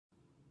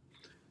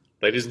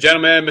Ladies and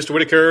gentlemen, Mr.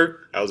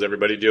 Whitaker, how's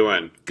everybody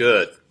doing?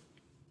 Good.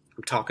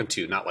 I'm talking to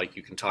you, not like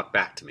you can talk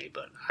back to me,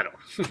 but I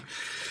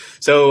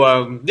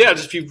don't. Yeah,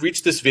 just if you've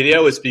reached this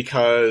video, it's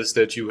because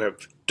that you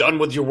have done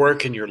with your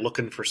work and you're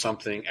looking for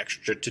something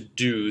extra to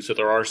do. So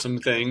there are some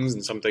things,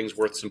 and some things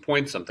worth some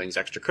points, some things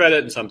extra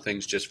credit, and some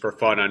things just for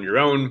fun on your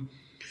own.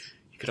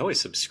 You could always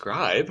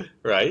subscribe,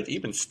 right?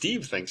 Even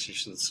Steve thinks you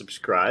should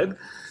subscribe.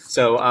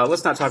 So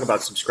let's not talk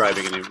about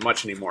subscribing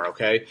much anymore,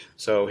 okay?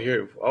 So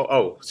here,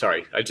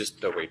 sorry.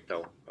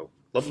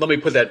 Let me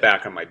put that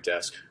back on my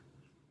desk.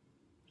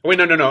 Oh, wait,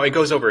 no. It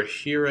goes over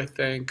here, I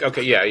think.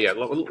 Okay, yeah.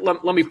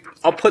 Let me.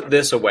 I'll put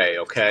this away,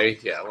 okay?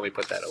 Yeah, let me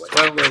put that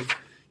away.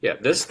 Yeah,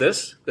 this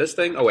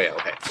thing. Oh, wait.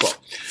 Okay, cool.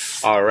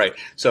 All right.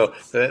 So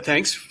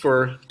thanks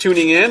for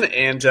tuning in,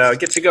 and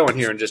get to going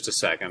here in just a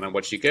second on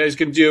what you guys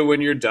can do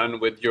when you're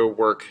done with your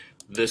work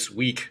this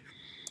week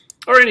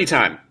or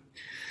anytime.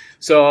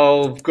 So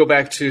I'll go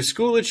back to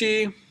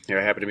Schoology. Here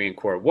I happen to be in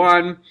Core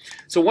 1.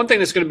 So one thing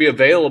that's going to be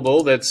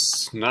available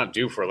that's not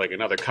due for like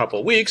another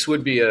couple weeks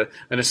would be an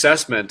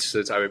assessment.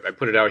 I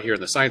put it out here in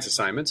the science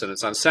assignments, and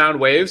it's on sound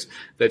waves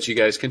that you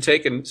guys can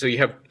take. And so you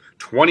have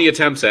 20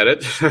 attempts at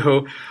it.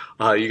 So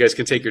you guys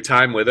can take your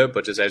time with it,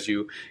 but just as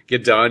you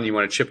get done, you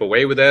want to chip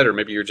away with it, or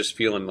maybe you're just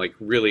feeling like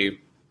really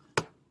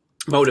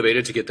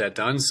motivated to get that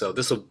done. So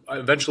this will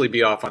eventually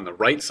be off on the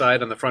right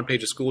side on the front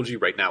page of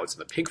Schoology. Right now it's in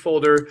the pink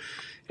folder,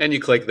 and you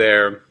click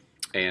there.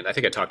 And I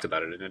think I talked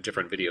about it in a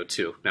different video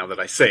too, now that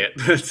I say it.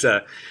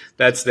 But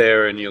that's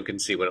there, and you can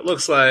see what it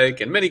looks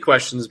like and many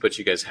questions, but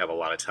you guys have a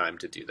lot of time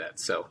to do that.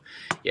 So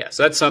yeah,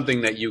 so that's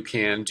something that you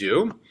can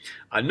do.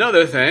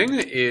 Another thing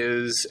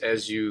is,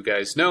 as you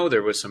guys know,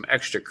 there was some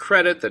extra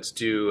credit that's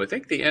due, I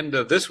think, the end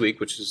of this week,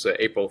 which is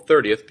April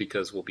 30th,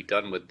 because we'll be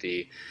done with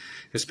the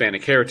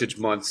Hispanic Heritage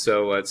Month.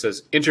 So it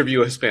says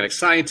interview a Hispanic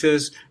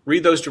scientist,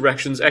 read those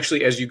directions.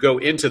 Actually, as you go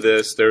into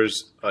this,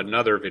 there's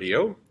another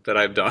video that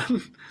I've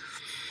done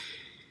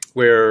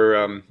where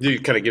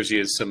it kind of gives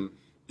you some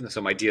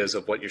ideas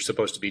of what you're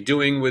supposed to be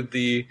doing with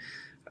the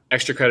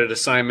extra credit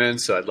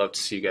assignments. So I'd love to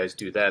see you guys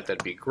do that.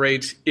 That'd be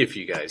great if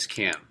you guys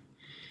can.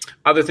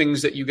 Other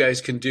things that you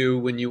guys can do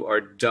when you are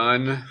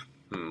done,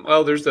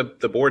 well, there's the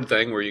board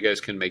thing where you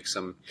guys can make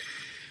some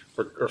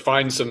or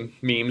find some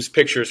memes,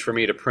 pictures for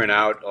me to print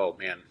out. Oh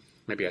man,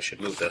 maybe I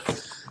should move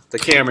the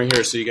camera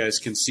here so you guys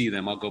can see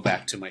them. I'll go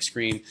back to my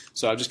screen.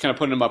 So I'm just kind of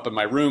putting them up in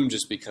my room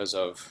just because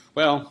of,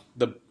 well,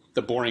 the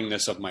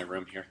boringness of my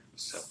room here.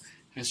 So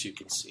as you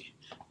can see,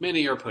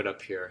 many are put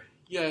up here.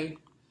 Yay.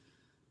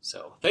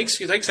 So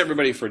thanks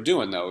everybody for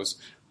doing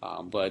those.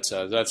 But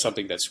that's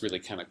something that's really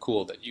kind of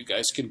cool that you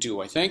guys can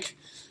do, I think.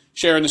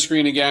 Sharing the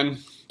screen again,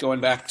 going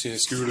back to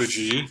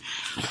Schoology.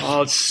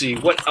 Let's see,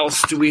 what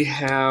else do we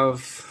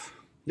have?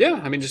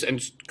 Yeah, I mean, just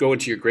go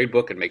into your grade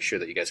book and make sure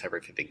that you guys have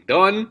everything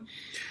done.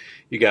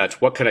 You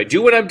got what can I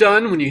do when I'm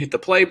done when you hit the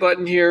play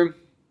button here.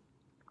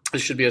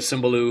 This should be a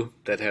symbol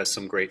that has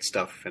some great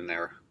stuff in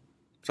there.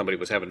 Somebody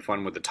was having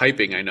fun with the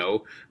typing, I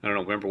know. I don't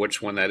remember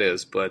which one that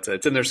is, but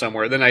it's in there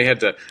somewhere. Then I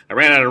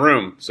ran out of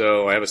room,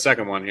 so I have a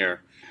second one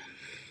here.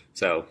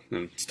 So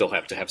and still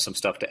have to have some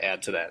stuff to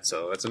add to that.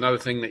 So that's another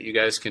thing that you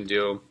guys can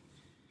do.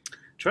 I'm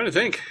trying to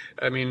think.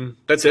 I mean,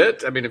 that's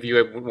it. I mean, if you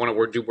want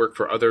to do work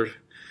for other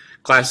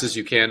classes,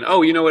 you can.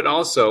 Oh, you know what?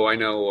 Also, I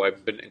know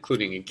I've been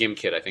including a GIM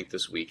kit, I think,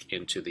 this week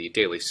into the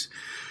daily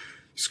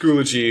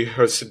Schoology,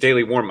 or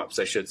daily warm-ups,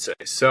 I should say.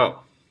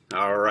 So,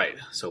 all right.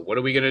 So what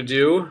are we going to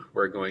do?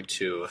 We're going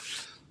to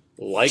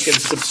like and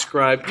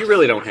subscribe. You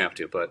really don't have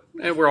to, but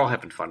we're all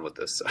having fun with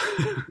this. So.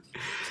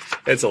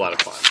 It's a lot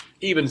of fun.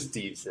 Even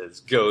Steve says,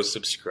 go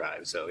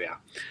subscribe. So, yeah.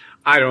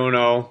 I don't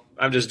know.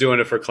 I'm just doing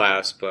it for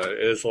class, but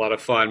it's a lot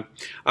of fun.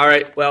 All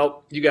right.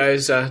 Well, you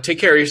guys take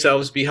care of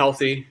yourselves. Be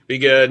healthy. Be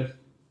good.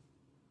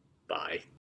 Bye.